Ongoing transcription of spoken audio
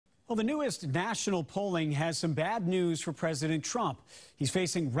Well, the newest national polling has some bad news for President Trump. He's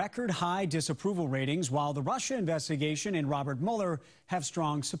facing record high disapproval ratings, while the Russia investigation and Robert Mueller have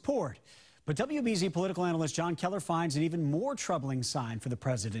strong support. But WBZ political analyst John Keller finds an even more troubling sign for the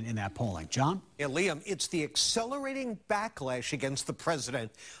president in that polling. John? Yeah, Liam, it's the accelerating backlash against the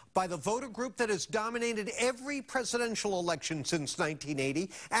president by the voter group that has dominated every presidential election since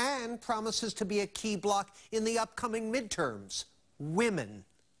 1980 and promises to be a key bloc in the upcoming midterms: women.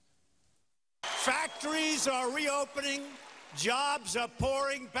 Factories are reopening. Jobs are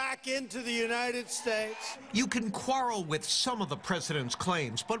pouring back into the United States. You can quarrel with some of the president's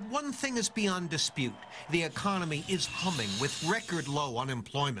claims, but one thing is beyond dispute. The economy is humming with record low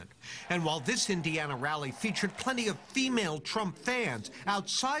unemployment. And while this Indiana rally featured plenty of female Trump fans,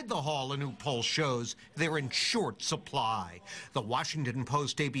 outside the hall, a new poll shows they're in short supply. The Washington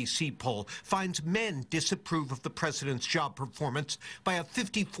Post ABC poll finds men disapprove of the president's job performance by a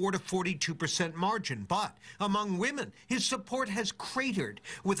 54 to 42% margin. But among women, his support has cratered,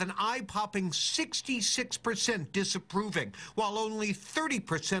 with an eye-popping 66% disapproving, while only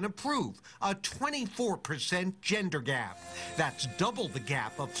 30% approve, a 24% gender gap. That's double the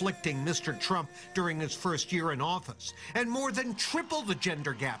gap afflicting Mr. Trump during his first year in office, and more than triple the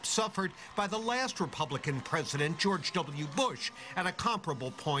gender gap suffered by the last Republican president, George W. Bush, at a comparable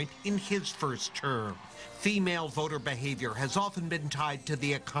point in his first term. Female voter behavior has often been tied to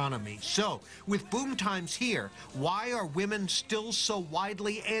the economy. So, with boom times here, why are women still so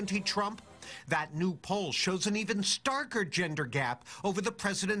widely anti-Trump? That new poll shows an even starker gender gap over the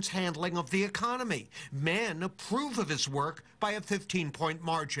president's handling of the economy. Men approve of his work by a 15-point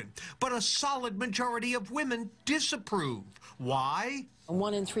margin, but a solid majority of women disapprove. Why?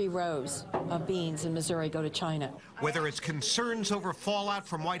 1 in 3 rows of beans in Missouri go to China. Whether it's concerns over fallout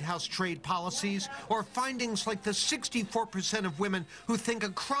from White House trade policies or findings like the 64% of women who think a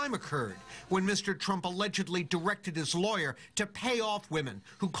crime occurred when Mr. Trump allegedly directed his lawyer to pay off women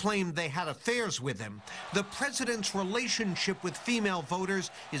who claimed they had affairs with him, the president's relationship with female voters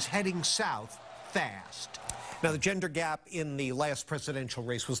is heading south fast. Now, the gender gap in the last presidential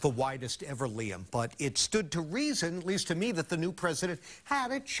race was the widest ever, Liam, but it stood to reason, at least to me, that the new president had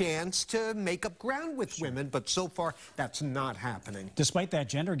a chance to make up ground with women, but so far that's not happening. Despite that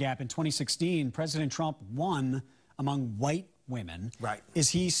gender gap in 2016, President Trump won among white women. Right. Is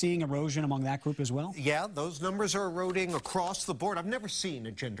he seeing erosion among that group as well? Yeah, those numbers are eroding across the board. I've never seen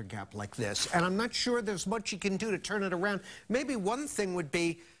a gender gap like this, and I'm not sure there's much you can do to turn it around. Maybe one thing would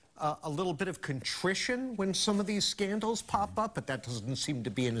be a little bit of contrition when some of these scandals pop up, but that doesn't seem to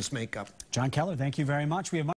be in his makeup. John Keller, thank you very much. We have